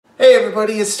Hey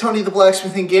everybody, it's Tony the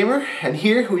Blacksmithing Gamer, and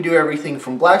here we do everything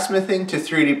from blacksmithing to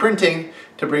 3D printing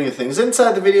to bring the things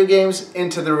inside the video games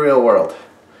into the real world.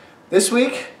 This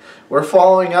week, we're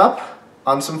following up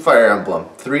on some Fire Emblem,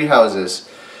 3 houses,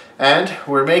 and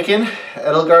we're making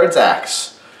Edelgards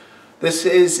Axe. This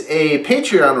is a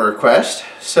Patreon request,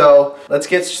 so let's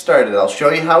get started. I'll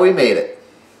show you how we made it.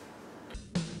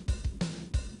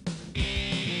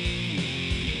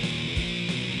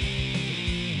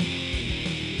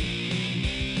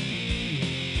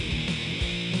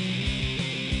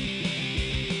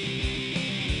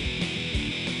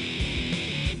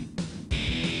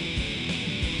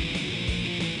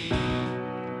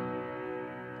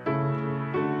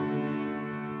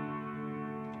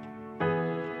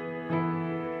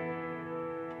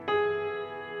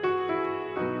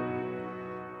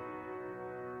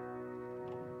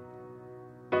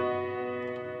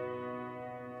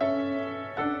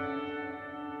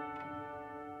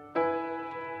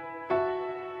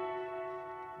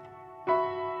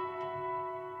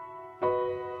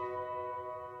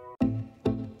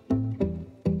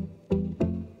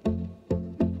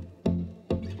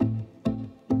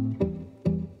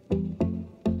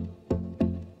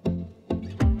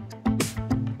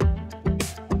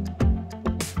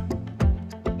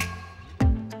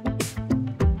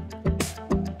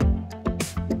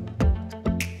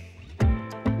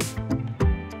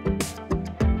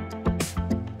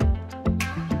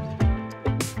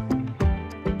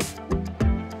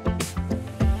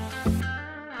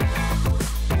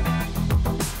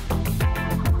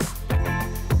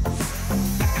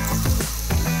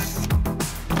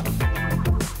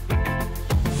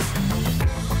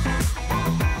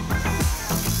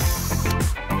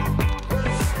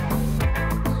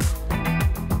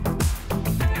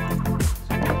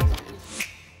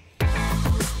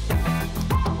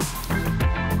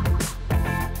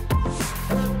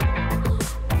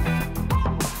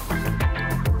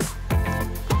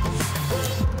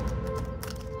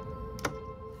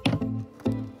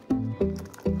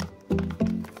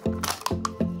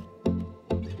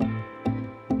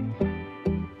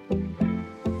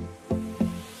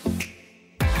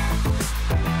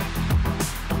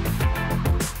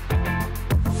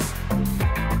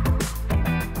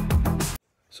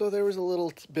 So there was a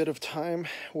little bit of time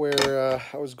where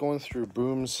I was going through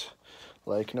booms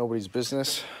like nobody's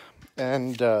business,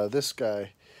 and this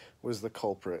guy was the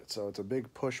culprit. So it's a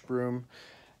big push broom.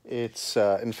 It's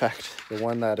in fact, the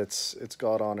one that it's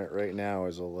got on it right now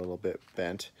is a little bit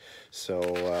bent,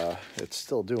 so it's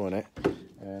still doing it,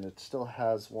 and it still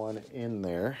has one in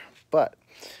there. But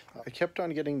I kept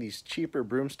on getting these cheaper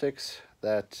broomsticks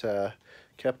that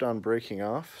kept on breaking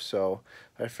off, so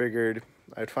I figured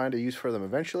I'd find a use for them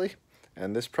eventually,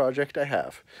 and this project I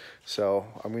have. So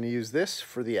I'm going to use this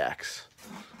for the axe.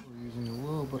 We're using a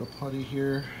little bit of putty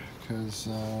here because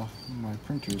my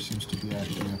printer seems to be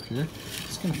acting up here.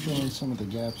 Just going to fill in some of the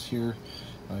gaps here.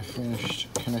 I finished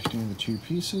connecting the 2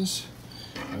 pieces.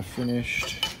 I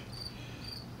finished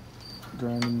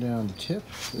grinding down the tip.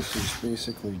 This is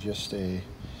basically just a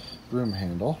broom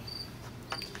handle.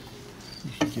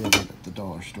 You can get it at the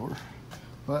dollar store,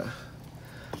 but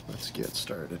let's get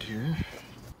started here.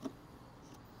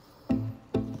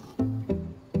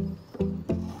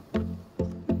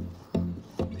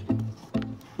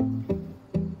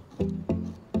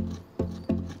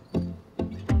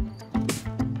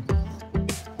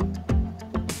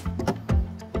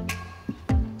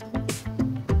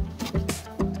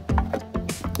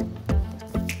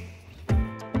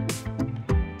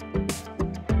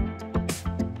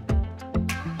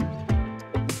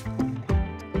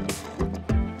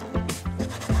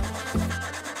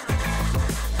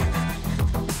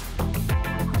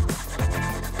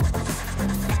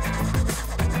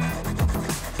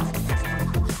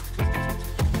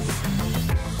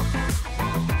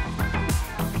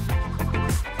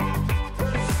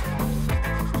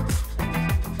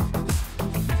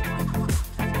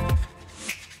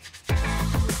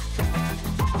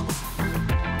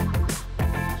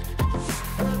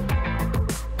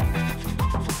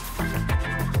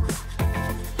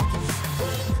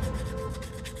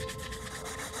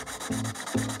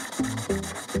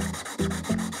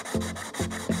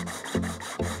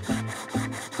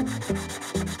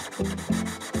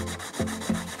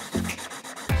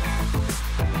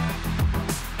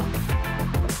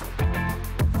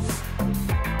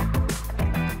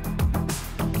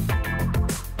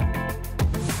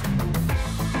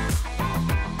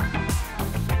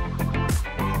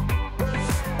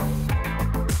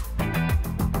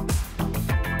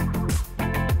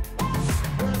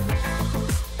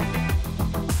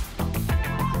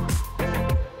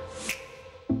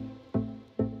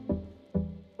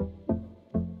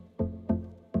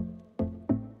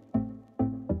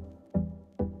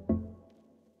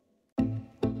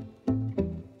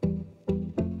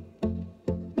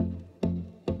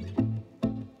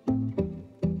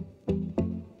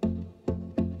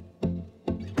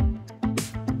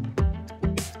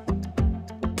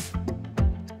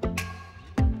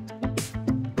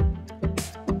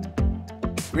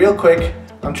 real quick,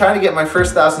 I'm trying to get my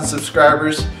first 1,000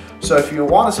 subscribers, so if you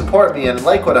want to support me and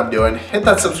like what I'm doing, hit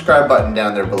that subscribe button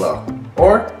down there below.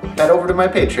 Or head over to my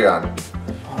Patreon.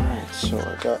 Alright, so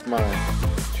I got my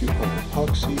 2-point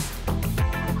epoxy.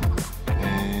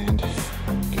 And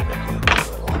get a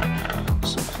little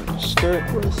something to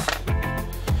start with.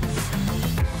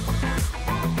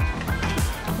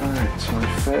 Alright, so I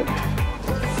fed.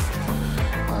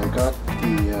 I got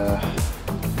the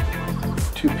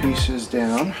 2 pieces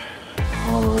down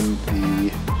on the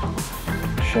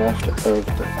shaft of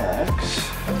the axe.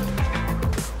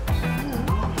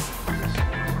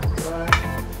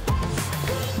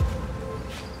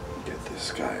 Get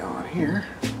this guy on here.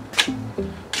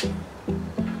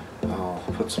 I'll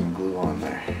put some glue on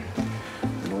there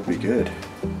and it'll be good.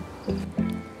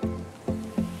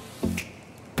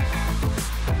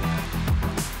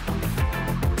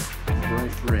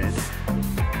 Bright red.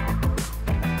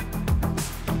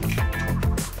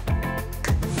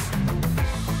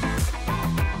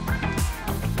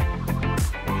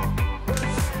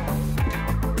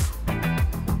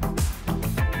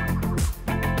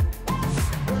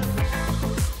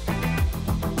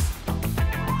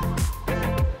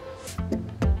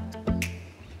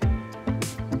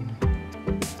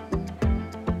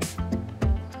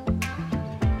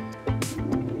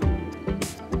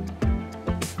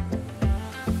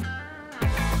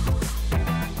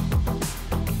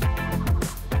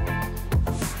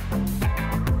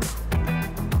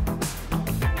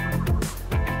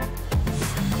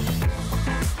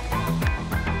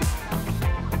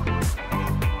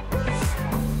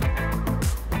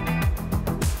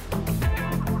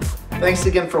 Thanks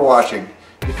again for watching.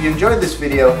 If you enjoyed this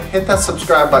video, hit that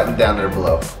subscribe button down there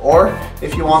below. Or,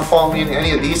 if you want to follow me on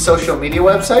any of these social media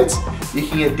websites, you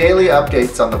can get daily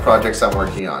updates on the projects I'm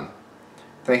working on.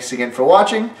 Thanks again for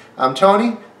watching. I'm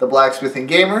Tony, the Blacksmith and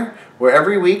Gamer, where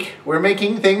every week we're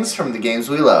making things from the games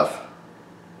we love.